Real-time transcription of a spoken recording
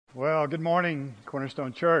Good morning,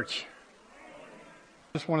 Cornerstone Church.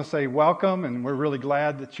 I just want to say welcome, and we're really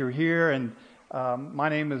glad that you're here. And my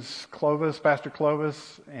name is Clovis, Pastor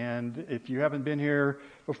Clovis, and if you haven't been here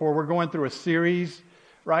before, we're going through a series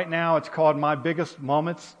right now. It's called My Biggest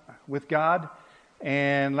Moments with God.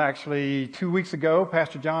 And actually, 2 weeks ago,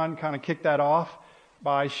 Pastor John kind of kicked that off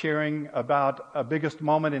by sharing about a biggest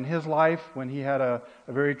moment in his life when he had a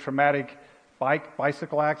very traumatic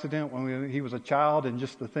bicycle accident when he was a child, and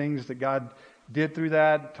just the things that God did through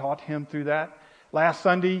that, taught him through that. Last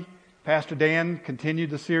Sunday, Pastor Dan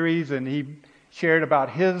continued the series, and he shared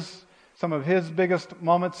about some of his biggest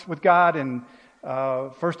moments with God. And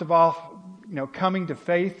first of all, coming to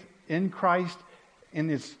faith in Christ in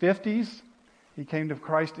his 50s. He came to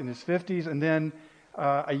Christ in his 50s, and then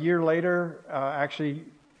a year later,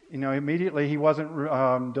 immediately he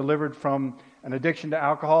wasn't delivered from an addiction to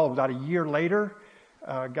alcohol. About a year later,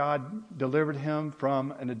 God delivered him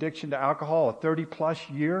from an addiction to alcohol, a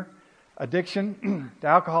 30-plus year addiction to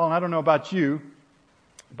alcohol. And I don't know about you,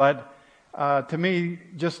 but to me,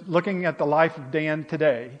 just looking at the life of Dan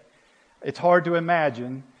today, it's hard to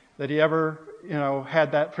imagine that he ever,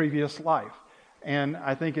 had that previous life. And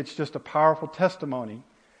I think it's just a powerful testimony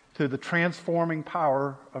to the transforming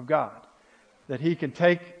power of God, that He can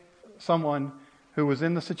take someone who was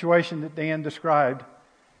in the situation that Dan described,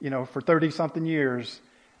 for 30-something years,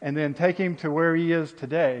 and then take him to where he is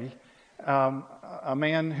today, a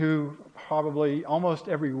man who probably almost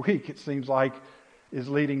every week, it seems like, is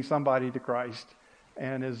leading somebody to Christ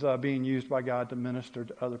and is being used by God to minister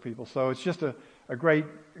to other people. So it's just a great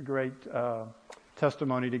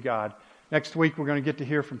testimony to God. Next week, we're going to get to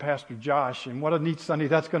hear from Pastor Josh, and what a neat Sunday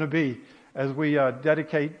that's going to be as we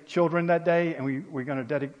dedicate children that day, and we're going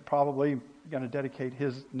to probably dedicate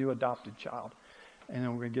his new adopted child, and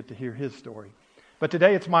then we're going to get to hear his story. But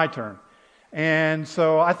today it's my turn, and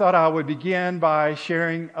so I thought I would begin by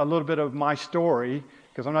sharing a little bit of my story,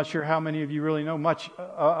 because I'm not sure how many of you really know much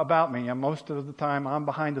about me, and most of the time I'm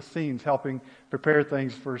behind the scenes helping prepare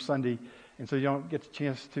things for Sunday, and so you don't get the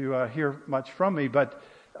chance to hear much from me, but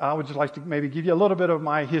I would just like to maybe give you a little bit of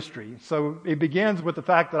my history. So it begins with the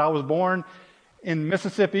fact that I was born in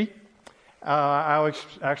Mississippi. I was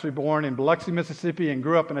actually born in Biloxi, Mississippi, and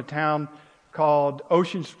grew up in a town called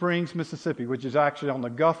Ocean Springs, Mississippi, which is actually on the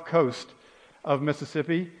Gulf Coast of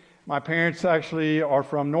Mississippi. My parents actually are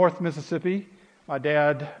from North Mississippi. My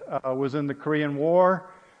dad was in the Korean War.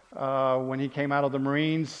 When he came out of the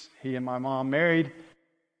Marines, he and my mom married,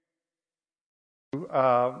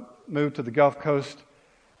 moved to the Gulf Coast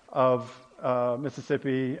of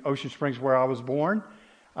Mississippi, Ocean Springs, where I was born.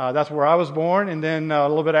 That's where I was born, and then a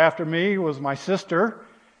little bit after me was my sister,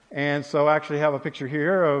 and so I actually have a picture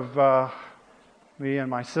here of me and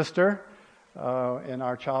my sister in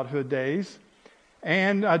our childhood days.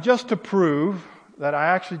 And just to prove that I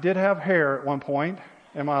actually did have hair at one point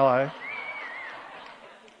in my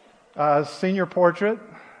life, senior portrait,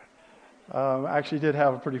 actually did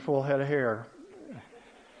have a pretty full head of hair.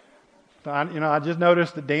 I just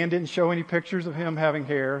noticed that Dan didn't show any pictures of him having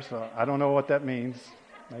hair, so I don't know what that means.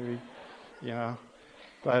 Maybe,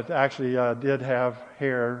 but actually did have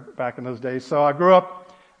hair back in those days. So I grew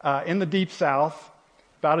up in the deep South,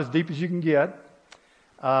 about as deep as you can get.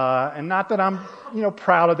 And not that I'm,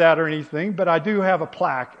 proud of that or anything, but I do have a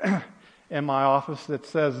plaque in my office that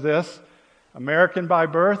says this: American by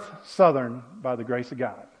birth, Southern by the grace of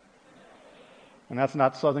God. And that's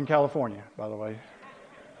not Southern California, by the way.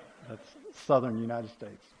 That's Southern United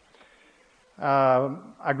States.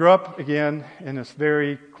 I grew up, again, in this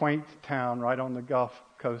very quaint town right on the Gulf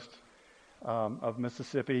Coast of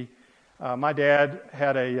Mississippi. My dad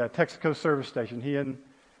had a Texaco service station. He and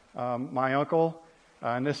my uncle,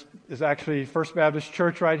 and this is actually First Baptist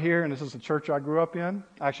Church right here, and this is the church I grew up in.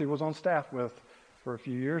 I actually was on staff with for a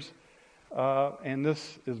few years. And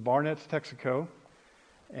this is Barnett's Texaco,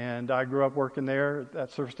 and I grew up working there at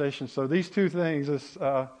that service station. So these two things,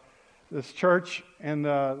 this church and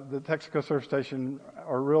the Texaco service station,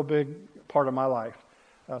 are a real big part of my life.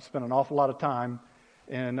 I spent an awful lot of time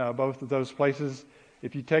in both of those places.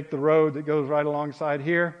 If you take the road that goes right alongside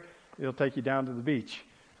here, it'll take you down to the beach.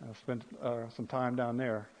 I spent some time down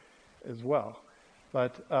there as well.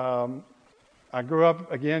 But I grew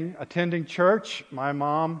up, again, attending church. My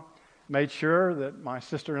mom made sure that my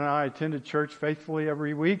sister and I attended church faithfully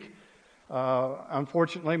every week.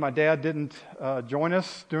 Unfortunately, my dad didn't join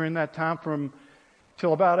us during that time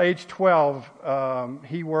till about age 12.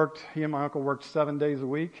 He and my uncle worked 7 days a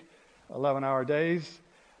week, 11-hour days,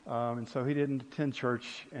 and so he didn't attend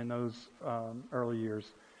church in those early years.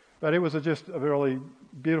 But it was just a really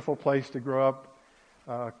beautiful place to grow up,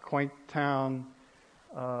 quaint town,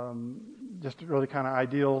 just really kind of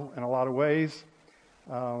ideal in a lot of ways.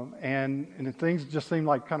 And things just seemed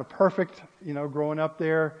like kind of perfect, growing up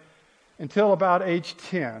there until about age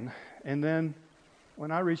 10. And then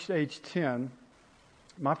when I reached age 10,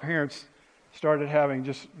 my parents started having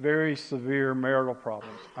just very severe marital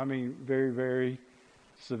problems. I mean, very, very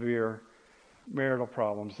severe marital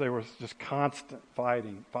problems. There was just constant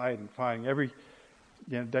fighting. Every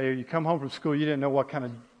day you come home from school, you didn't know what kind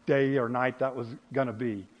of day or night that was going to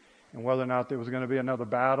be, and whether or not there was going to be another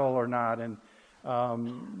battle or not. And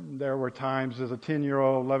there were times as a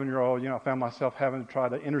 10-year-old, 11-year-old, I found myself having to try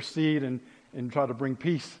to intercede and try to bring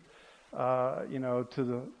peace, to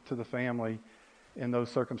the family in those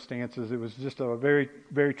circumstances. It was just a very,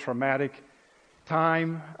 very traumatic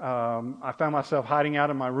time. I found myself hiding out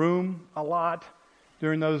in my room a lot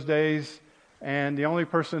during those days, and the only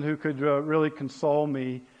person who could really console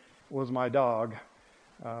me was my dog.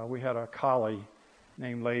 We had a collie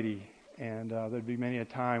named Lady, and there'd be many a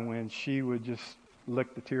time when she would just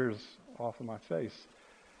lick the tears off of my face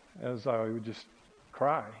as I would just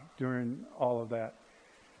cry during all of that.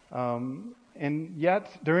 And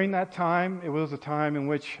yet, during that time, it was a time in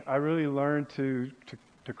which I really learned to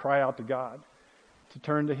cry out to God, to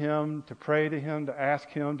turn to Him, to pray to Him, to ask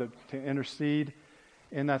Him to intercede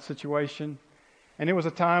in that situation. And it was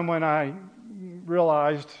a time when I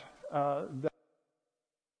realized that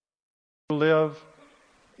I live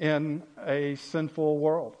in a sinful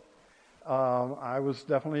world. I was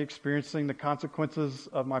definitely experiencing the consequences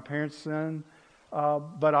of my parents' sin,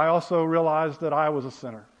 but I also realized that I was a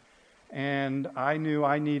sinner. And I knew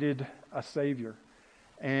I needed a Savior.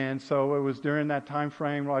 And so it was during that time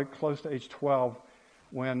frame, like close to age 12,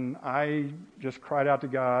 when I just cried out to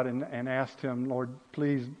God and asked Him, Lord,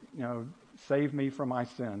 please, save me from my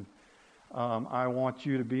sin. I want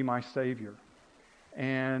You to be my Savior.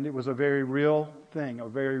 And it was a very real thing, a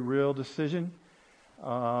very real decision.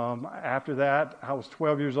 After that, I was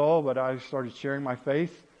 12 years old, but I started sharing my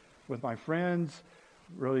faith with my friends,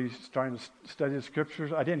 really trying to study the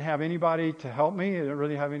Scriptures. I didn't have anybody to help me. I didn't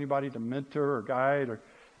really have anybody to mentor or guide or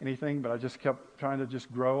anything, but I just kept trying to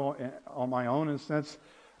just grow on my own, in a sense,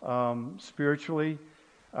 spiritually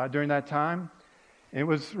during that time. And it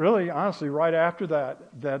was really, honestly, right after that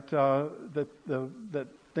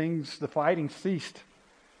the fighting ceased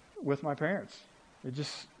with my parents. It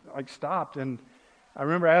just stopped. And I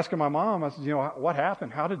remember asking my mom, I said, what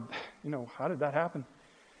happened? How did that happen?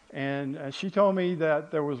 And she told me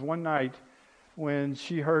that there was one night when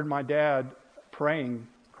she heard my dad praying,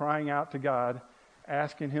 crying out to God,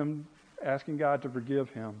 asking God to forgive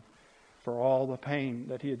him for all the pain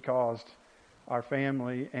that he had caused our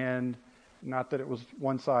family. And not that it was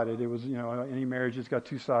one-sided. It was, any marriage has got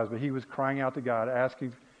two sides. But he was crying out to God,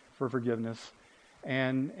 asking for forgiveness,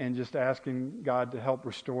 and just asking God to help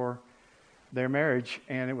restore their marriage.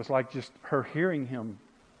 And it was like just her hearing him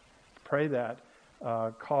pray that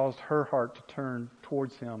caused her heart to turn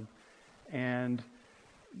towards Him. And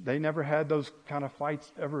they never had those kind of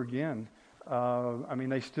fights ever again.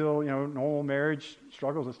 They still, normal marriage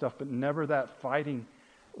struggles and stuff, but never that fighting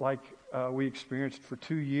like we experienced for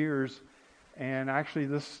 2 years. And actually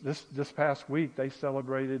this past week, they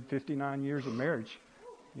celebrated 59 years of marriage.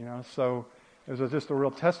 So it was just a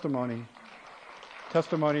real testimony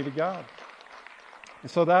to God.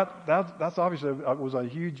 And so that's obviously was a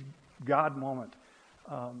huge God moment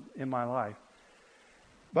in my life.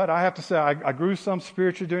 But I have to say, I grew some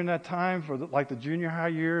spiritually during that time for the junior high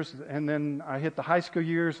years, and then I hit the high school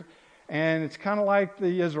years, and it's kind of like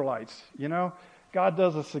the Israelites. God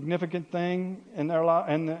does a significant thing in their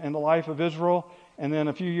in the life of Israel, and then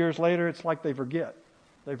a few years later, it's like they forget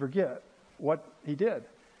what He did.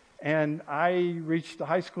 And I reached the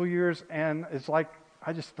high school years, and it's like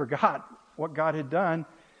I just forgot what God had done.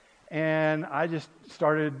 And I just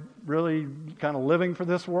started really kind of living for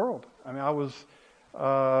this world. I was,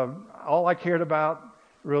 all I cared about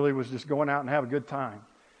really was just going out and have a good time.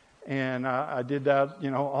 And I did that,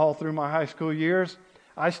 all through my high school years.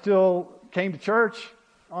 I still came to church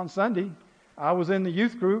on Sunday. I was in the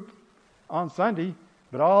youth group on Sunday,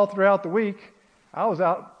 but all throughout the week, I was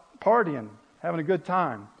out partying, having a good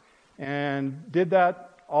time. And did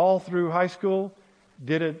that all through high school,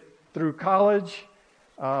 did it through college.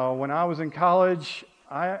 When I was in college,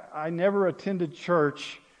 I never attended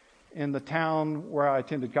church in the town where I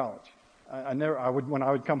attended college. When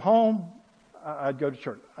I would come home, I'd go to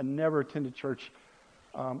church. I never attended church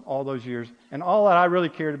all those years. And all that I really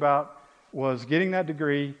cared about was getting that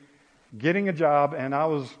degree, getting a job, and I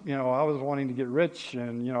was wanting to get rich,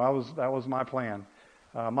 and that was my plan.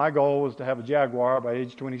 My goal was to have a Jaguar by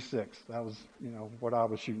age 26. That was what I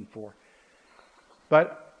was shooting for.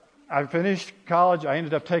 But I finished college. I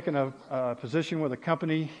ended up taking a position with a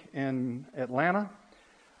company in Atlanta,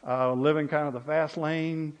 living kind of the fast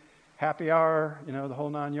lane, happy hour, the whole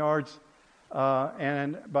 9 yards. But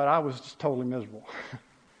I was just totally miserable.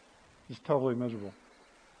 Just totally miserable.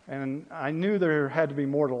 And I knew there had to be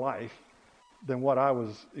more to life than what I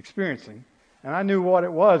was experiencing. And I knew what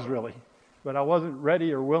it was really, but I wasn't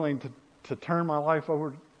ready or willing to turn my life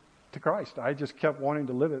over to Christ. I just kept wanting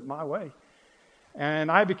to live it my way.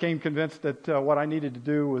 And I became convinced that what I needed to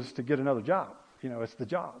do was to get another job. It's the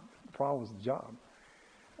job. The problem was the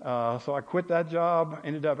job. So I quit that job,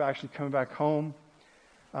 ended up actually coming back home.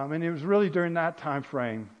 And it was really during that time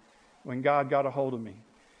frame when God got a hold of me.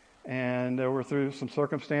 And there were through some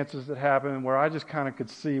circumstances that happened where I just kind of could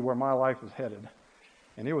see where my life was headed.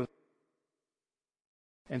 And it was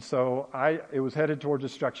headed towards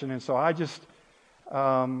destruction. And so I just,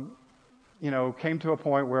 came to a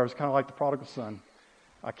point where I was kind of like the prodigal son.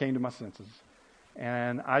 I came to my senses.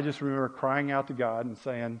 And I just remember crying out to God and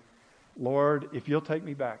saying, Lord, if you'll take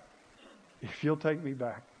me back,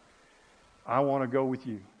 I want to go with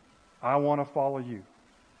you. I want to follow you.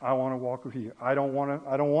 I want to walk with you. I don't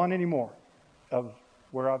want any more of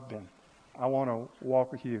where I've been. I want to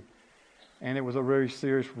walk with you. And it was a very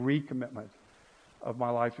serious recommitment of my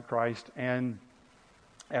life to Christ. And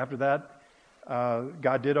after that,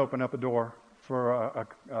 God did open up a door for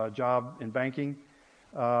a job in banking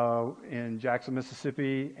in Jackson,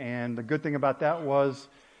 Mississippi. And the good thing about that was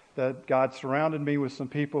that God surrounded me with some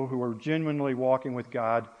people who were genuinely walking with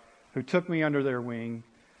God, who took me under their wing,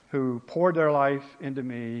 who poured their life into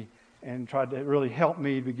me and tried to really help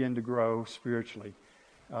me begin to grow spiritually.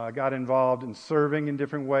 Got involved in serving in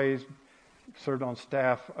different ways, served on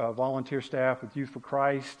staff, volunteer staff with Youth for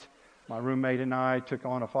Christ. My roommate and I took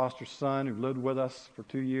on a foster son who lived with us for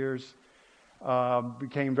 2 years.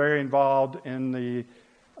 Became very involved in the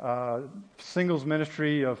singles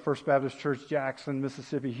ministry of First Baptist Church, Jackson,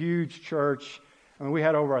 Mississippi, huge church. I mean, we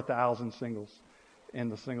had over 1,000 singles in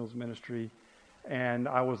the singles ministry. And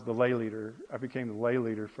I was the lay leader. I became the lay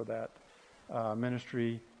leader for that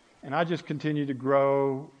ministry. And I just continued to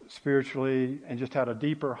grow spiritually and just had a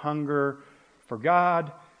deeper hunger for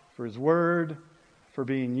God, for His Word, for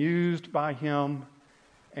being used by Him.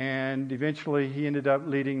 And eventually He ended up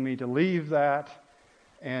leading me to leave that.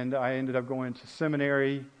 And I ended up going to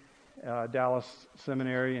seminary, Dallas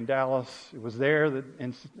Seminary in Dallas. It was there that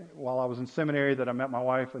while I was in seminary that I met my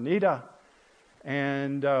wife, Anita.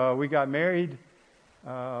 And we got married.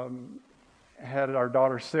 Had our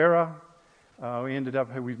daughter Sarah.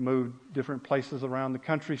 We've moved different places around the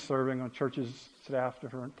country, serving on churches, staff,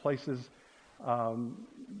 different places.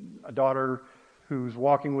 A daughter who's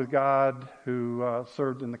walking with God, who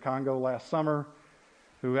served in the Congo last summer,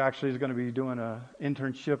 who actually is going to be doing an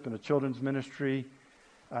internship in a children's ministry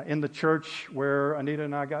in the church where Anita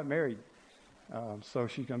and I got married. So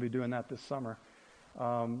she's going to be doing that this summer.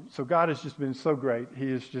 So God has just been so great. He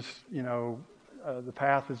is just, the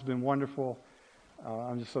path has been wonderful.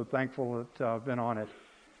 I'm just so thankful that I've been on it.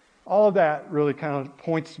 All of that really kind of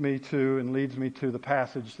points me to and leads me to the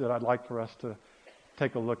passage that I'd like for us to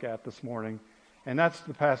take a look at this morning. And that's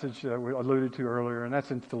the passage that we alluded to earlier, and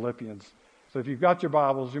that's in Philippians. So if you've got your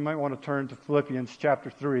Bibles, you might want to turn to Philippians chapter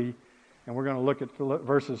 3, and we're going to look at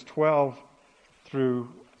verses 12 through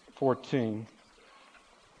 14.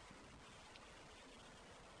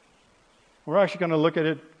 We're actually going to look at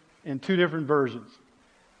it in two different versions.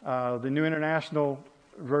 The New International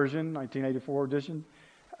Version, 1984 edition,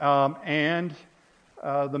 and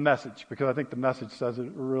the Message, because I think the Message says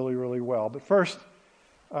it really, really well. But first,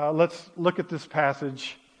 let's look at this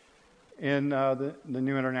passage in the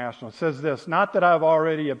New International. It says this: "Not that I've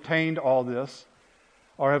already obtained all this,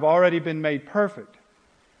 or have already been made perfect,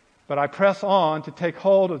 but I press on to take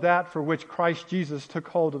hold of that for which Christ Jesus took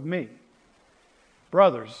hold of me.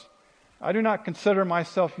 Brothers, I do not consider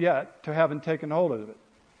myself yet to have taken hold of it.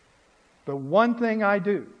 But one thing I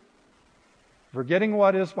do, forgetting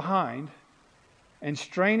what is behind and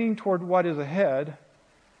straining toward what is ahead,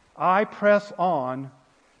 I press on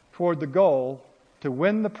toward the goal to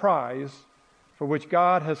win the prize for which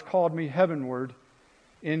God has called me heavenward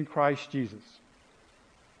in Christ Jesus."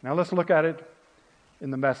 Now let's look at it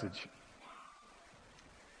in the Message.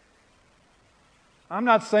 I'm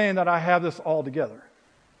not saying that I have this all together,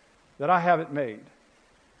 that I have it made,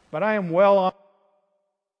 but I am well on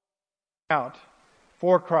out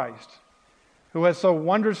for Christ, who has so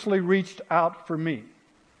wondrously reached out for me.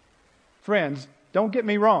 Friends, don't get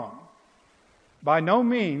me wrong. By no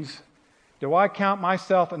means do I count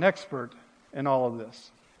myself an expert in all of this,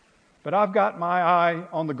 but I've got my eye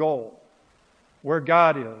on the goal, where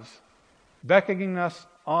God is, beckoning us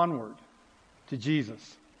onward to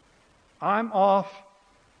Jesus. I'm off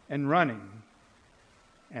and running,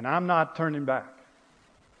 and I'm not turning back.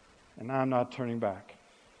 And I'm not turning back.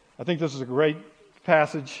 I think this is a great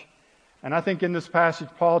passage. And I think in this passage,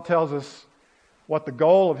 Paul tells us what the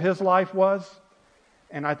goal of his life was.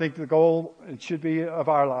 And I think the goal, it should be, of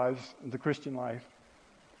our lives, the Christian life.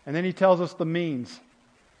 And then he tells us the means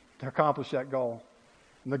to accomplish that goal.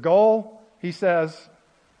 And the goal, he says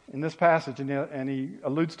in this passage, and he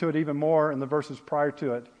alludes to it even more in the verses prior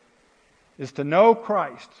to it, is to know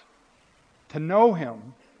Christ, to know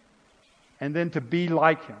Him, and then to be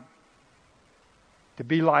like Him. To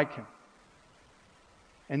be like Him.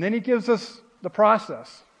 And then he gives us the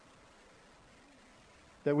process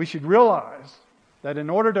that we should realize that in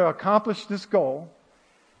order to accomplish this goal,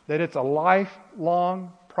 that it's a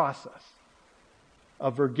lifelong process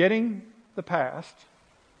of forgetting the past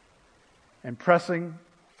and pressing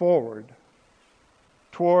forward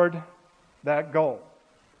toward that goal.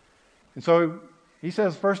 And so he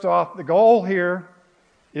says, first off, the goal here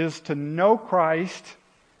is to know Christ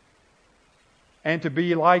and to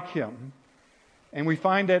be like Him. And we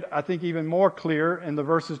find it, I think, even more clear in the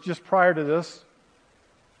verses just prior to this,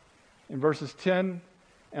 in verses 10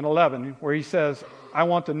 and 11, where he says, I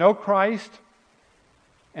want to know Christ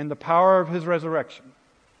and the power of His resurrection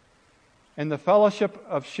and the fellowship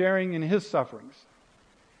of sharing in His sufferings,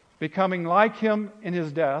 becoming like Him in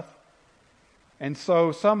His death, and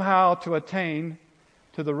so somehow to attain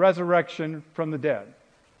to the resurrection from the dead.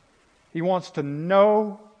 He wants to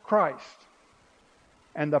know Christ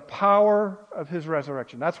and the power of His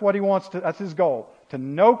resurrection. That's what he wants to, that's his goal, to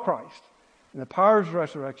know Christ and the power of His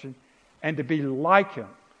resurrection and to be like Him.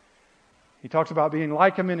 He talks about being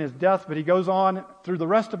like Him in His death, but he goes on through the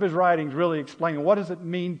rest of his writings really explaining what does it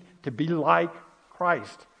mean to be like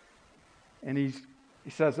Christ. And he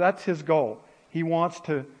says that's his goal. He wants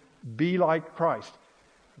to be like Christ.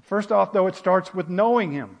 First off, though, it starts with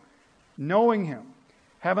knowing Him. Knowing Him.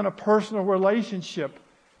 Having a personal relationship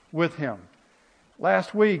with Him.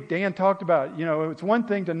 Last week, Dan talked about, it's one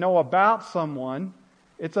thing to know about someone.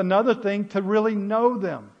 It's another thing to really know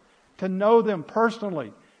them. To know them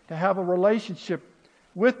personally. To have a relationship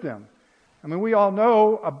with them. I mean, we all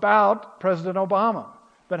know about President Obama.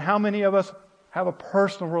 But how many of us have a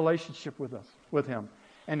personal relationship with him?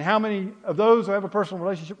 And how many of those who have a personal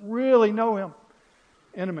relationship really know Him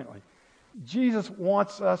intimately? Jesus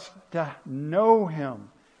wants us to know Him.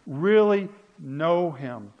 Really know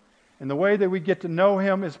Him. And the way that we get to know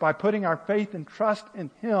Him is by putting our faith and trust in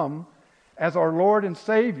Him as our Lord and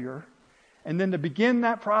Savior. And then to begin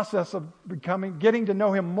that process of getting to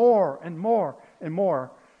know Him more and more and more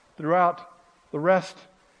throughout the rest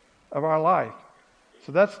of our life.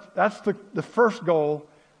 So that's the first goal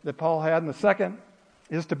that Paul had. And the second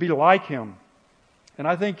is to be like Him. And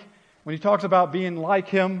I think when he talks about being like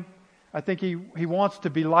Him, I think he wants to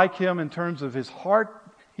be like Him in terms of his heart.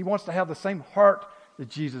 He wants to have the same heart that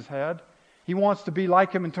Jesus had. He wants to be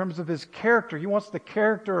like Him in terms of His character. He wants the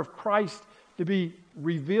character of Christ to be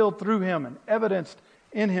revealed through Him and evidenced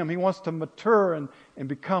in Him. He wants to mature and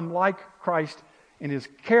become like Christ in His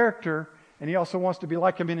character. And he also wants to be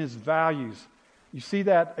like Him in His values. You see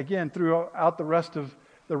that again throughout the rest of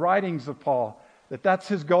the writings of Paul. That's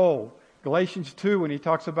his goal. Galatians 2, when he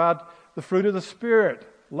talks about the fruit of the Spirit,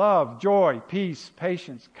 love, joy, peace,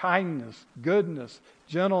 patience, kindness, goodness,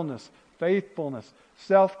 gentleness, faithfulness,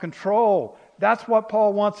 self-control. That's what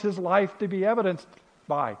Paul wants his life to be evidenced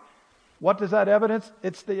by. What does that evidence?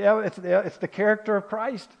 It's the character of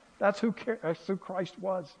Christ. That's who Christ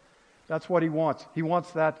was. That's what he wants. He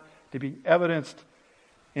wants that to be evidenced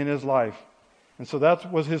in his life. And so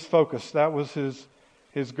that was his focus. That was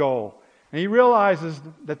his goal. And he realizes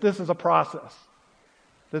that this is a process.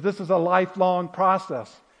 That this is a lifelong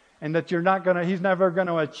process. And that he's never going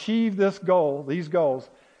to achieve these goals,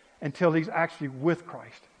 until he's actually with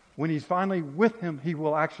Christ. When he's finally with Him, he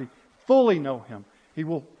will actually fully know Him. He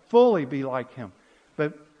will fully be like Him.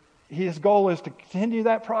 But his goal is to continue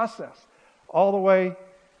that process all the way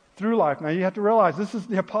through life. Now you have to realize this is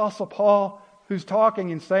the Apostle Paul who's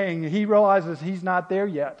talking and saying he realizes he's not there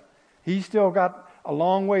yet. He's still got a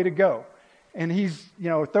long way to go. And he's,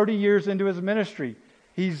 30 years into his ministry.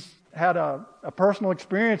 He's had a personal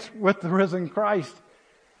experience with the risen Christ.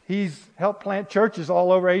 He's helped plant churches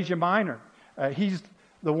all over Asia Minor. He's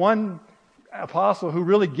the one apostle who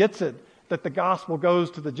really gets it, that the gospel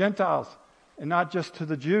goes to the Gentiles and not just to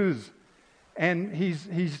the Jews. And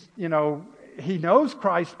he knows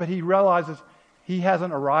Christ, but he realizes he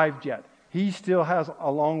hasn't arrived yet. He still has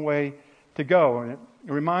a long way to go. And it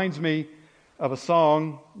reminds me of a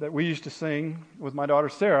song that we used to sing with my daughter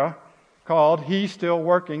Sarah called He's Still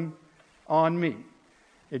Working on Me.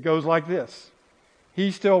 It goes like this.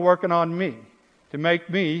 He's still working on me to make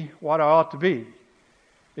me what I ought to be.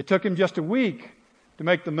 It took Him just a week to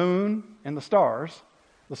make the moon and the stars,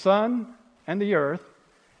 the sun and the earth,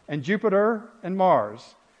 and Jupiter and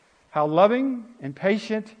Mars. How loving and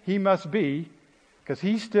patient He must be, because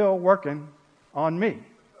He's still working on me.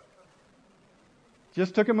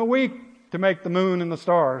 Just took Him a week to make the moon and the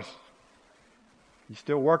stars. He's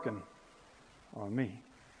still working on me.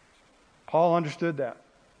 Paul understood that.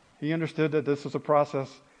 He understood that this was a process,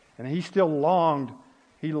 and he still longed.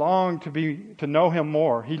 He longed to know Him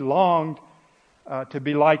more. He longed to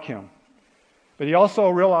be like Him. But he also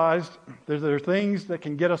realized there are things that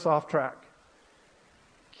can get us off track.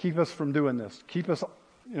 Keep us from doing this. Keep us,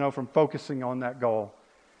 from focusing on that goal.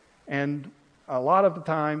 And a lot of the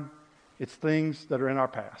time, it's things that are in our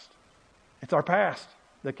past. It's our past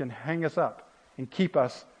that can hang us up and keep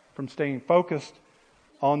us from staying focused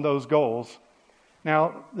on those goals.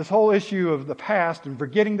 Now, this whole issue of the past and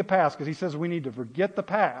forgetting the past, because he says we need to forget the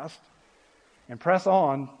past and press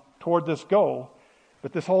on toward this goal.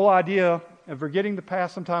 But this whole idea of forgetting the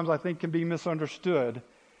past sometimes I think can be misunderstood.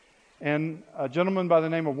 And a gentleman by the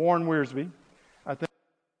name of Warren Wiersbe, I think,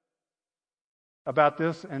 about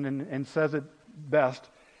this and says it best.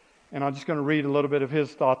 And I'm just going to read a little bit of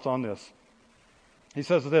his thoughts on this. He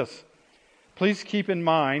says this: please keep in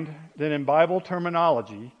mind that in Bible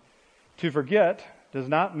terminology, to forget does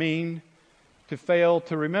not mean to fail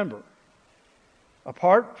to remember.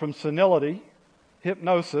 Apart from senility,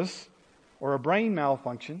 hypnosis, or a brain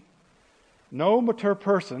malfunction, no mature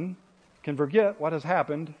person can forget what has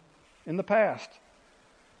happened in the past.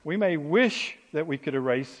 We may wish that we could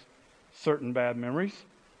erase certain bad memories,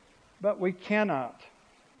 but we cannot.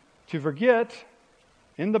 To forget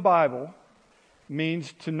in the Bible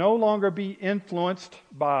means to no longer be influenced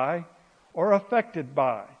by or affected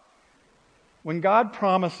by. When God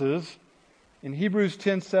promises in Hebrews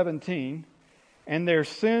 10:17, and their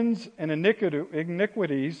sins and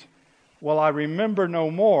iniquities will I remember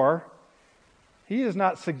no more, He is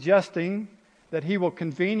not suggesting that He will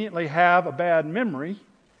conveniently have a bad memory.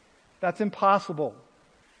 That's impossible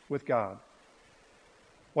with God.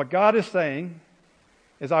 What God is saying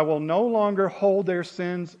is, I will no longer hold their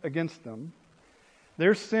sins against them.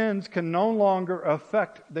 Their sins can no longer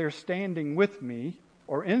affect their standing with me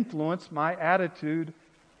or influence my attitude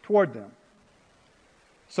toward them.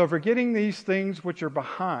 So forgetting these things which are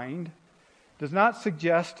behind does not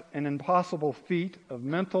suggest an impossible feat of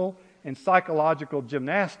mental and psychological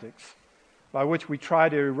gymnastics by which we try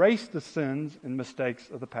to erase the sins and mistakes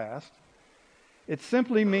of the past. It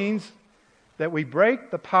simply means that we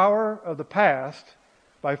break the power of the past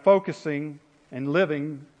by focusing and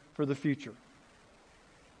living for the future.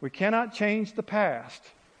 We cannot change the past,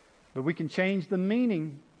 but we can change the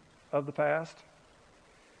meaning of the past.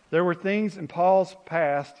 There were things in Paul's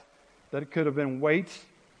past that could have been weights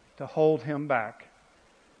to hold him back,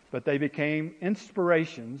 but they became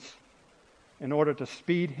inspirations in order to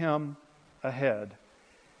speed him ahead.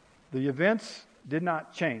 The events did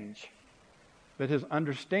not change, but his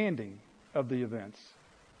understanding of the events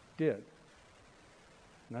did.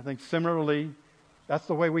 And I think similarly, that's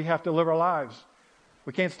the way we have to live our lives.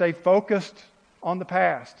 We can't stay focused on the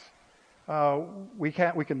past. We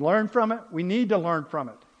can learn from it. We need to learn from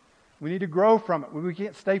it. We need to grow from it. We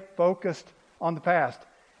can't stay focused on the past.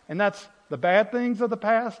 And that's the bad things of the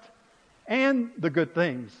past and the good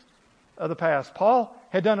things of the past. Paul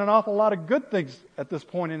had done an awful lot of good things at this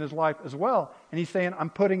point in his life as well. And he's saying, I'm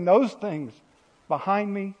putting those things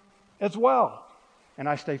behind me as well. And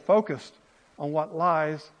I stay focused on what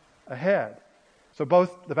lies ahead. So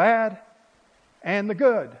both the bad and the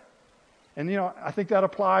good. And I think that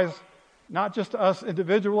applies not just to us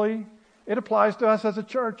individually, it applies to us as a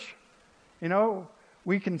church.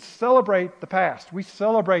 We can celebrate the past. We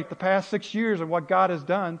celebrate the past 6 years of what God has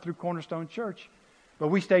done through Cornerstone Church. But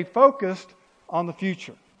we stay focused on the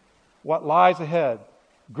future, what lies ahead.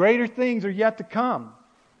 Greater things are yet to come.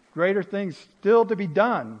 Greater things still to be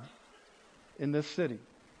done in this city.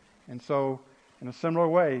 And so, in a similar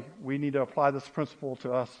way, we need to apply this principle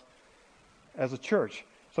to us as a church.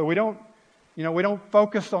 So we don't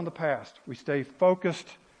focus on the past. We stay focused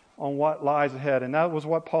on what lies ahead. And that was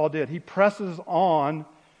what Paul did. He presses on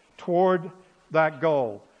toward that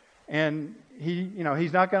goal. And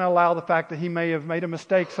he's not going to allow the fact that he may have made a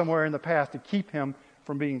mistake somewhere in the past to keep him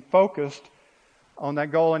from being focused on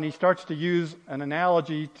that goal. And he starts to use an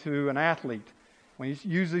analogy to an athlete. When he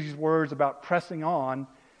uses these words about pressing on,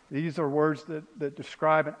 these are words that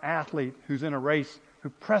describe an athlete who's in a race, who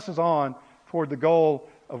presses on toward the goal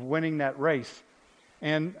of winning that race.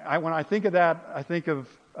 And when I think of that, I think of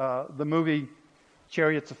the movie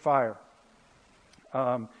Chariots of Fire.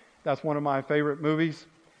 That's one of my favorite movies.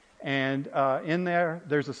 And in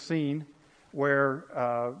there's a scene where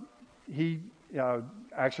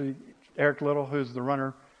actually, Eric Little, who's the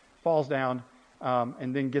runner, falls down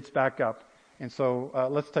and then gets back up. And so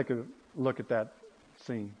let's take a look at that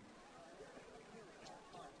scene.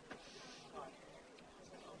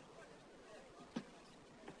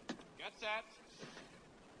 Get set.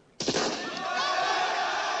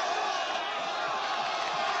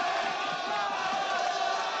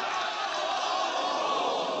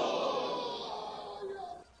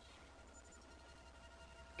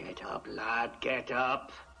 Get up, lad, get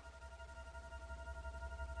up.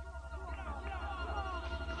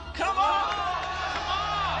 Come on!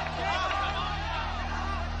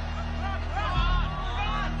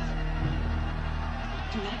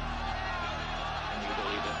 Can you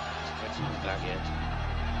believe it? It's not back yet.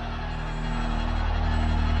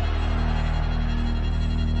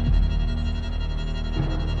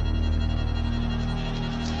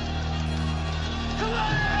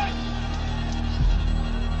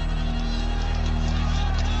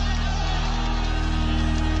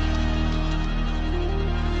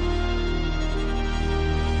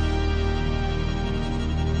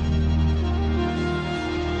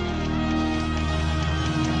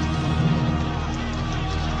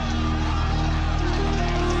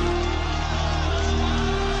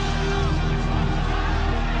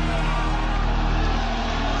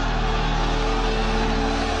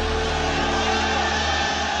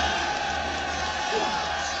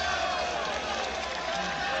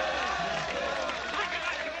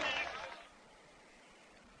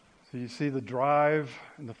 So you see the drive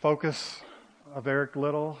and the focus of Eric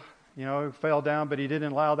Little. You know, he fell down, but he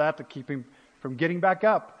didn't allow that to keep him from getting back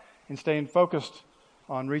up and staying focused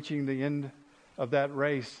on reaching the end of that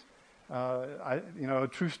race. A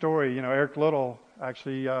true story. You know, Eric Little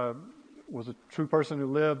actually was a true person who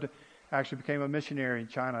lived, actually became a missionary in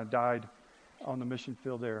China, died on the mission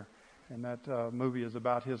field there. And that movie is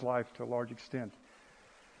about his life to a large extent.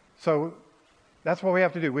 So that's what we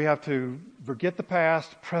have to do. We have to forget the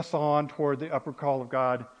past, press on toward the upward call of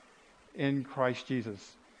God in Christ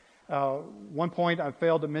Jesus. One point I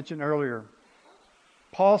failed to mention earlier.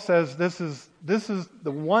 Paul says this is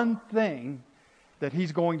the one thing that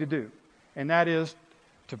he's going to do, and that is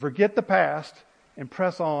to forget the past and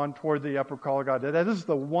press on toward the upward call of God. That is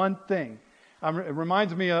the one thing. It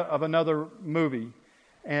reminds me of another movie,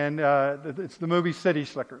 and it's the movie City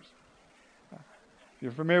Slickers. If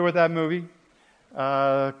you're familiar with that movie,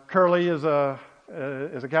 Curly is a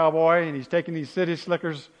cowboy, and he's taking these city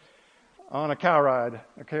slickers on a cow ride,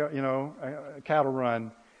 a cattle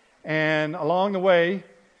run. And along the way,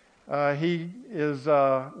 he is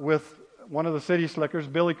with one of the city slickers,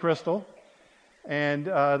 Billy Crystal, and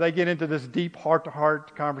they get into this deep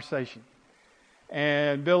heart-to-heart conversation.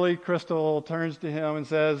 And Billy Crystal turns to him and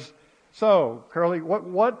says, "So, Curly,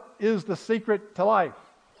 what is the secret to life?"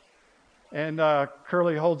 And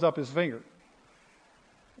Curly holds up his finger.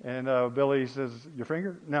 And Billy says, "Your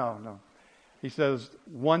finger?" No. He says,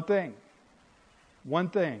 "One thing. One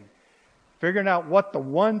thing. Figuring out what the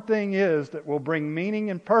one thing is that will bring meaning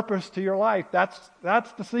and purpose to your life. That's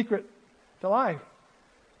the secret to life."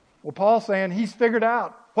 Well, Paul's saying he's figured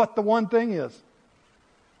out what the one thing is.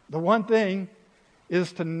 The one thing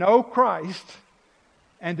is to know Christ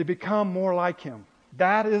and to become more like Him.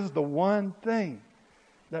 That is the one thing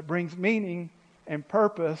that brings meaning and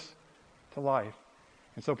purpose to life.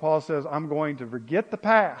 And so Paul says, I'm going to forget the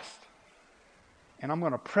past and I'm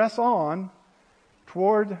going to press on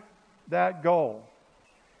toward that goal.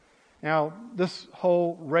 Now, this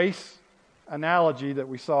whole race analogy that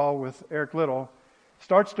we saw with Eric Little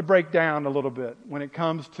starts to break down a little bit when it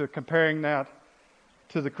comes to comparing that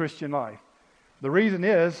to the Christian life. The reason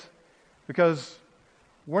is because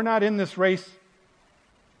we're not in this race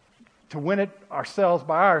to win it ourselves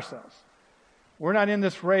by ourselves. We're not in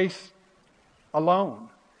this race alone.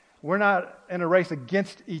 We're not in a race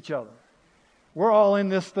against each other. We're all in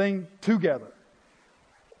this thing together.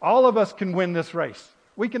 All of us can win this race.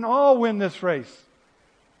 We can all win this race.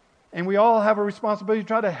 And we all have a responsibility to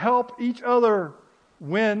try to help each other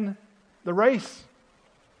win the race.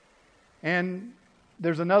 And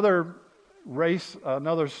there's another race,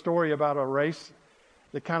 another story about a race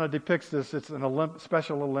that kind of depicts this. It's an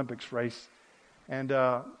Special Olympics race. And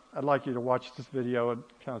I'd like you to watch this video. It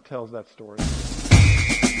kind of tells that story.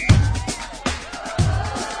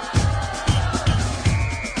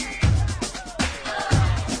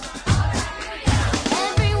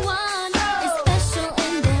 Everyone is special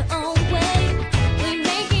in their own way. We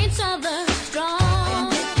make each other strong.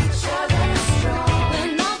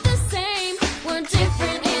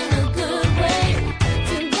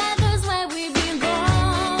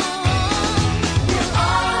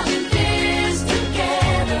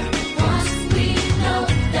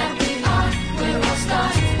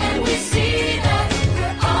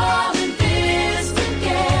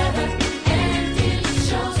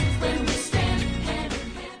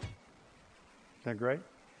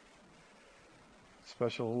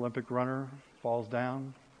 Special Olympic runner falls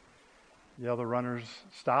down. The other runners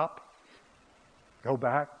stop, go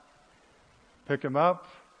back, pick him up.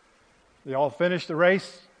 They all finish the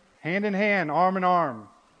race, hand in hand, arm in arm,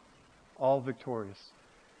 all victorious.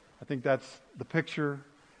 I think that's the picture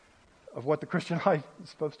of what the Christian life is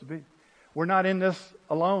supposed to be. We're not in this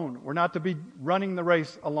alone. We're not to be running the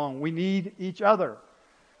race alone. We need each other.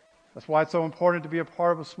 That's why it's so important to be a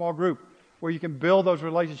part of a small group where you can build those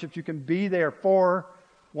relationships. You can be there for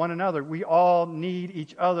one another. We all need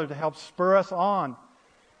each other to help spur us on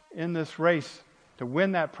in this race to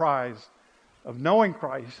win that prize of knowing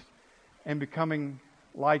Christ and becoming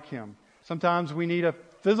like Him. Sometimes we need a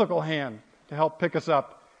physical hand to help pick us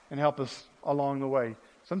up and help us along the way.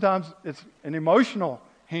 Sometimes it's an emotional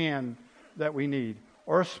hand that we need,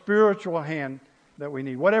 or a spiritual hand that we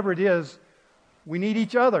need. Whatever it is, we need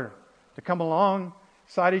each other to come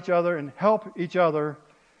alongside each other and help each other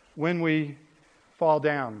when we fall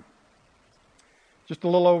down. Just a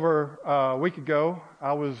little over a week ago,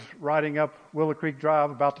 I was riding up Willow Creek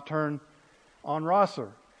Drive about to turn on Rosser.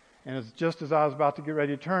 And just as I was about to get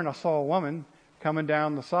ready to turn, I saw a woman coming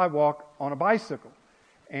down the sidewalk on a bicycle.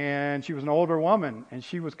 And she was an older woman, and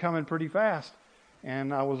she was coming pretty fast.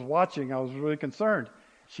 And I was watching. I was really concerned.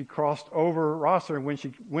 She crossed over Rosser, and when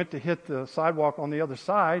she went to hit the sidewalk on the other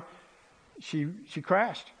side, she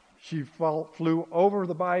crashed. She flew over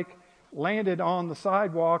the bike, landed on the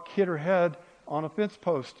sidewalk, hit her head on a fence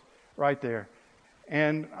post right there.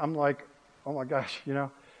 And I'm like, oh my gosh,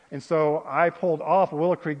 And so I pulled off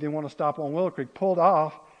Willow Creek, didn't want to stop on Willow Creek, pulled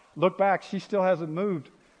off, looked back, she still hasn't moved.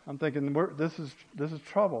 I'm thinking, this is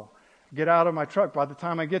trouble. Get out of my truck. By the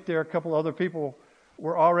time I get there, a couple other people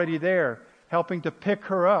were already there, helping to pick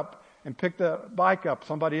her up and pick the bike up.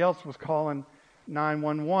 Somebody else was calling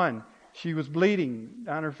 911. She was bleeding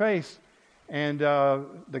down her face. And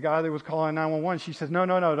the guy that was calling 911, she says, no,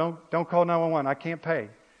 don't call 911. I can't pay.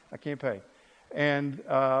 And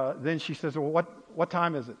then she says, well, what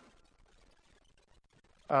time is it?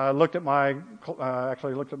 I looked at my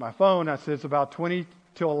phone. I said, it's about 20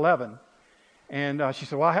 till 11. And she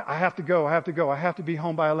said, well, I have to go. I have to be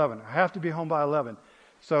home by 11.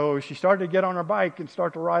 So she started to get on her bike and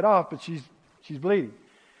start to ride off, but she's bleeding.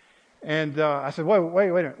 And I said, wait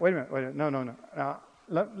a minute. No.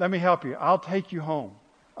 Let me help you. I'll take you home.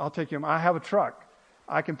 I have a truck.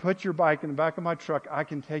 I can put your bike in the back of my truck. I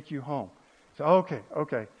can take you home. So,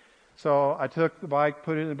 okay. So I took the bike,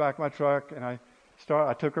 put it in the back of my truck, and I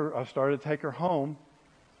started to take her home.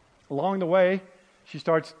 Along the way, she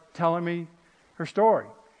starts telling me her story.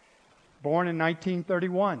 Born in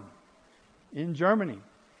 1931 in Germany.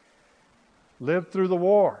 Lived through the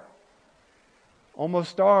war.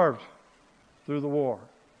 Almost starved through the war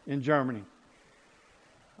in Germany.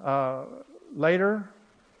 Later,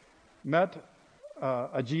 met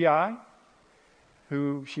a GI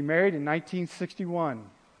who she married in 1961.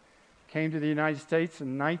 Came to the United States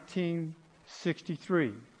in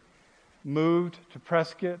 1963. Moved to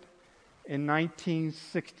Prescott in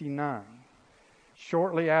 1969.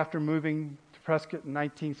 Shortly after moving to Prescott in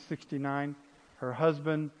 1969, her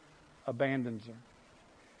husband abandons her.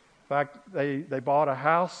 In fact, they bought a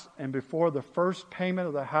house, and before the first payment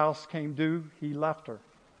of the house came due, he left her.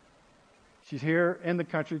 She's here in the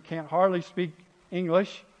country, can't hardly speak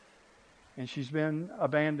English, and she's been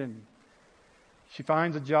abandoned. She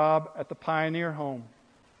finds a job at the Pioneer Home.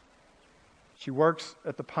 She works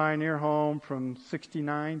at the Pioneer Home from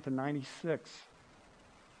 69 to 96.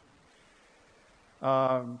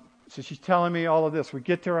 So she's telling me all of this. We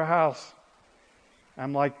get to her house.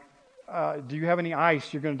 I'm like, do you have any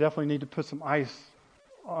ice? You're going to definitely need to put some ice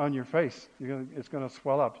on your face. It's going to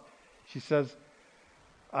swell up. She says,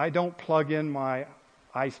 I don't plug in my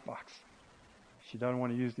ice box. She doesn't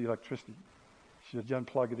want to use the electricity. She doesn't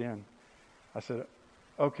plug it in. I said,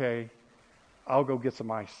 okay, I'll go get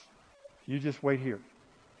some ice. You just wait here.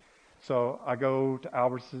 So I go to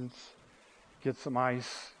Albertsons, get some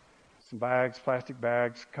ice, some bags, plastic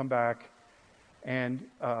bags, come back. And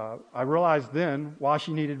I realized then why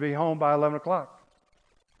she needed to be home by 11 o'clock.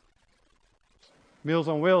 Meals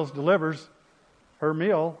on Wheels delivers her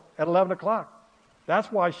meal at 11 o'clock.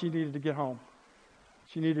 That's why she needed to get home.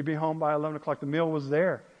 She needed to be home by 11 o'clock. The meal was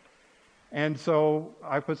there. And so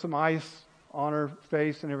I put some ice on her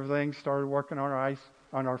face and everything, started working on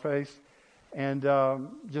her face, and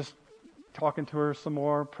just talking to her some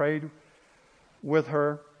more, prayed with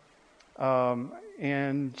her.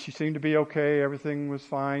 And she seemed to be okay. Everything was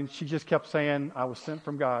fine. She just kept saying, I was sent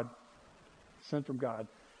from God. Sent from God.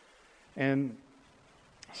 And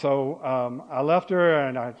so I left her,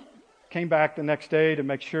 and I came back the next day to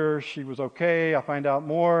make sure she was okay. I find out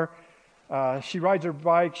more She rides her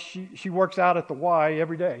bike. She works out at the Y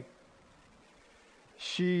every day.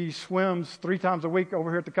 She swims 3 times a week over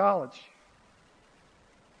here at the college.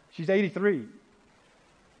 She's 83.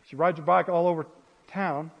 She rides her bike all over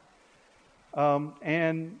town.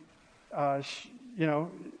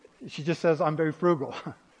 She just says, I'm very frugal.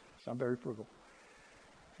 So I'm very frugal.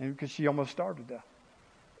 And because she almost starved to death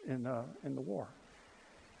in the war.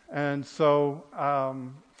 And so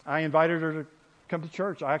I invited her to come to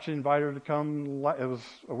church. I actually invited her to come, it was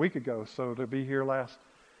a week ago, so to be here last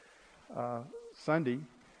Sunday.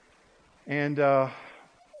 And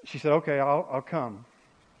she said, okay, I'll come.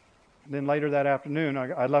 And then later that afternoon,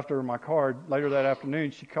 I left her my card. Later that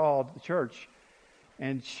afternoon, she called the church.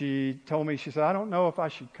 And she told me, she said, I don't know if I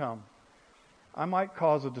should come. I might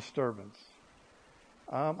cause a disturbance.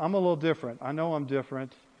 I'm a little different. I know I'm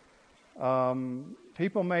different.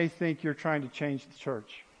 People may think you're trying to change the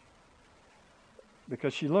church.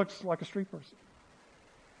 Because she looks like a street person.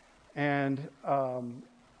 And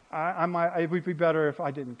it would be better if I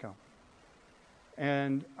didn't come.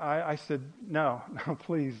 And I said, no,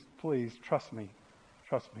 please, trust me.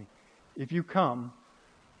 If you come,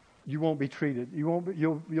 you won't be treated.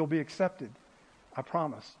 You'll be accepted. I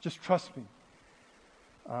promise. Just trust me.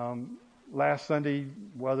 Last Sunday,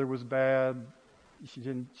 weather was bad. She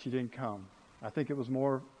didn't come. I think it was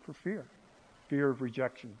more for fear of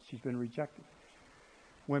rejection. She's been rejected.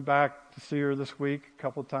 Went back to see her this week a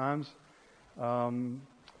couple of times. And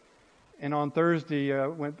on Thursday, I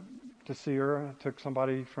went to see her. I took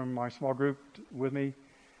somebody from my small group with me.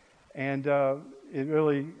 And it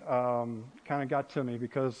really kind of got to me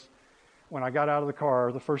because when I got out of the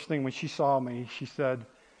car, the first thing when she saw me, she said,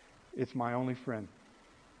 it's my only friend.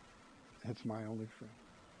 It's my only friend.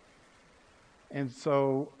 And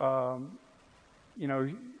so,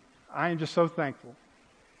 I am just so thankful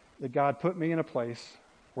that God put me in a place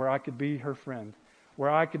where I could be her friend, where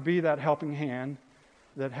I could be that helping hand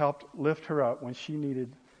that helped lift her up when she needed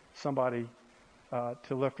somebody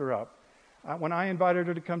to lift her up. When I invited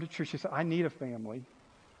her to come to church, she said, I need a family.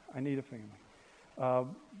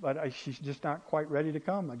 But she's just not quite ready to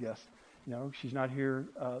come, I guess. She's not here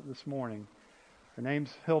this morning. Her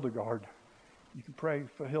name's Hildegard. You can pray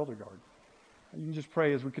for Hildegard. You can just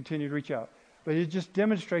pray as we continue to reach out. But it just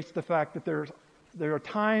demonstrates the fact that there are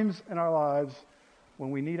times in our lives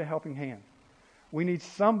when we need a helping hand. We need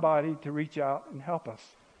somebody to reach out and help us.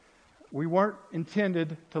 We weren't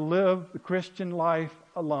intended to live the Christian life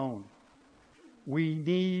alone. We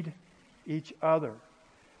need each other.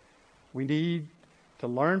 We need to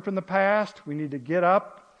learn from the past. We need to get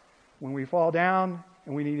up when we fall down,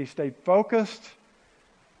 and we need to stay focused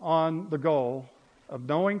on the goal of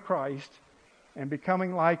knowing Christ and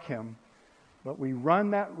becoming like Him. But we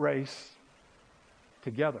run that race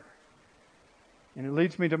together. And it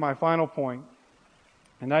leads me to my final point,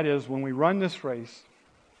 and that is when we run this race,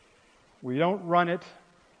 we don't run it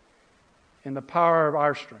in the power of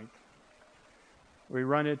our strength. We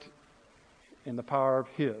run it in the power of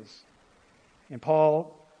His. And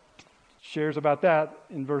Paul shares about that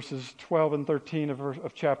in verses 12 and 13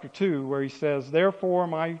 of chapter 2, where he says, therefore,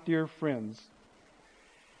 my dear friends,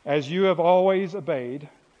 as you have always obeyed,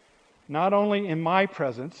 not only in my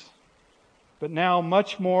presence, but now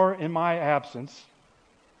much more in my absence,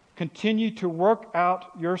 continue to work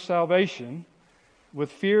out your salvation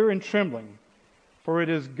with fear and trembling, for it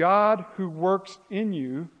is God who works in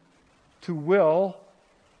you to will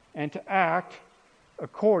and to act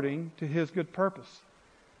according to His good purpose.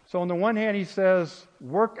 So on the one hand, he says,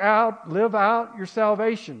 work out, live out your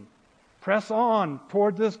salvation. Press on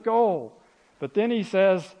toward this goal. But then he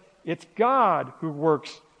says, it's God who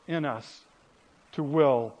works in us to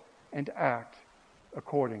will and to act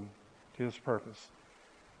according to His purpose.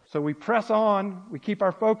 So we press on, we keep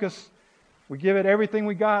our focus, we give it everything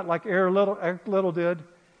we got, like Eric Little did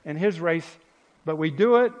in his race, but we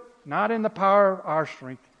do it not in the power of our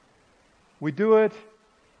strength. We do it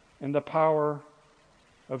in the power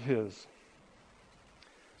of His.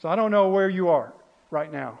 So I don't know where you are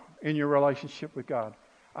right now in your relationship with God.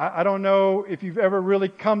 I don't know if you've ever really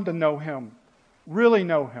come to know Him, really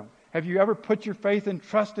know Him. Have you ever put your faith and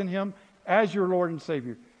trust in Him as your Lord and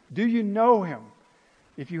Savior? Do you know Him?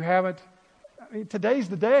 If you haven't, today's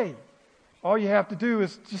the day. All you have to do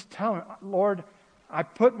is just tell Him, Lord, I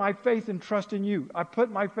put my faith and trust in You. I put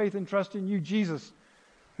my faith and trust in You, Jesus,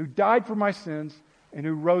 who died for my sins and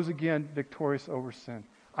who rose again victorious over sin.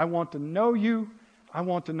 I want to know You. I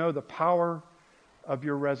want to know the power of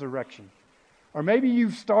Your resurrection. Or maybe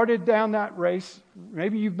you've started down that race.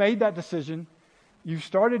 Maybe you've made that decision. You've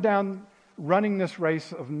started down running this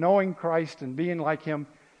race of knowing Christ and being like Him.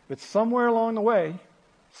 But somewhere along the way,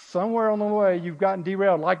 Somewhere on the way, you've gotten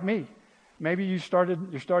derailed, like me. Maybe you're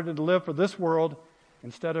started to live for this world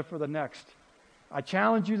instead of for the next. I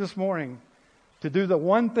challenge you this morning to do that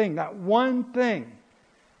one thing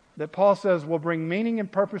that Paul says will bring meaning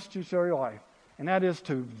and purpose to your life. And that is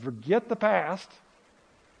to forget the past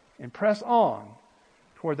and press on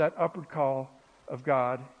toward that upward call of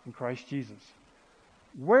God in Christ Jesus.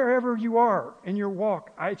 Wherever you are in your walk,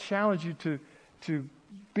 I challenge you to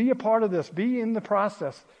be a part of this. Be in the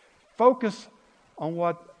process. Focus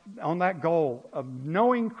on that goal of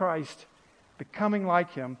knowing Christ, becoming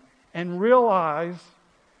like Him, and realize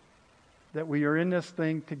that we are in this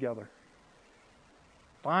thing together.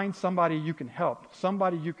 Find somebody you can help,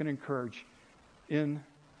 somebody you can encourage in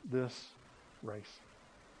this race.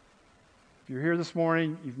 If you're here this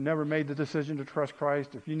morning, you've never made the decision to trust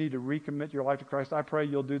Christ, if you need to recommit your life to Christ, I pray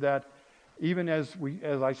you'll do that even as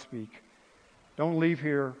I speak. Don't leave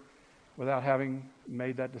here without having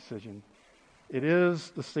made that decision. It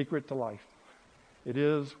is the secret to life. It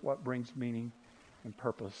is what brings meaning and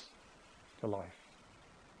purpose to life.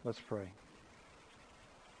 Let's pray.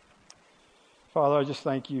 Father, I just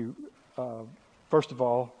thank you, first of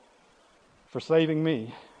all, for saving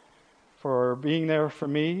me, for being there for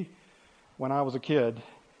me when I was a kid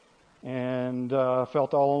and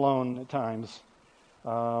felt all alone at times,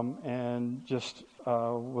 and just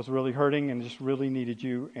was really hurting and just really needed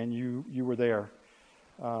you, and you were there.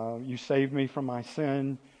 You saved me from my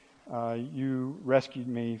sin. You rescued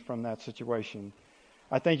me from that situation.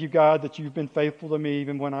 I thank you, God, that you've been faithful to me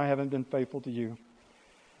even when I haven't been faithful to you.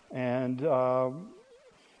 And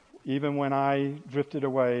even when I drifted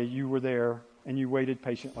away, you were there and you waited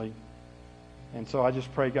patiently. And so I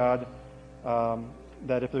just pray, God,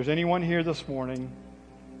 that if there's anyone here this morning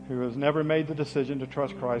who has never made the decision to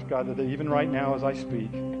trust Christ, God, that even right now as I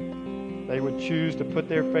speak, they would choose to put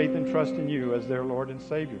their faith and trust in you as their Lord and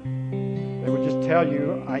Savior. They would just tell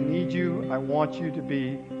you, I need you, I want you to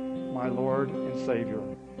be my Lord and Savior.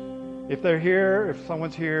 If they're here, if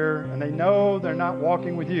someone's here, and they know they're not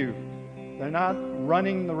walking with you, they're not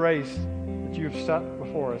running the race that you've set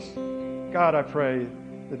before us, God, I pray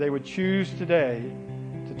that they would choose today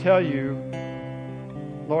to tell you,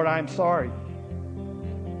 Lord, I'm sorry.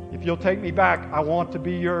 If you'll take me back, I want to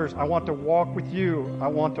be yours. I want to walk with you. I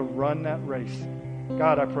want to run that race.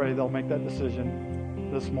 God, I pray they'll make that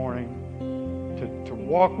decision this morning to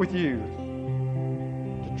walk with you,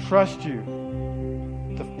 to trust you,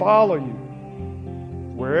 to follow you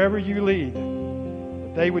wherever you lead,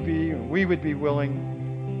 that they would be, and we would be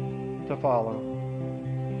willing to follow.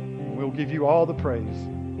 And we'll give you all the praise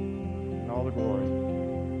and all the glory.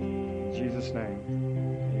 In Jesus' name,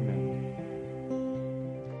 amen.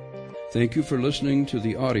 Thank you for listening to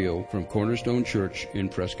the audio from Cornerstone Church in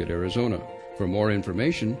Prescott, Arizona. For more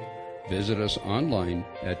information, visit us online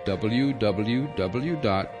at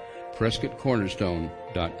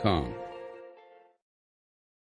www.prescottcornerstone.com.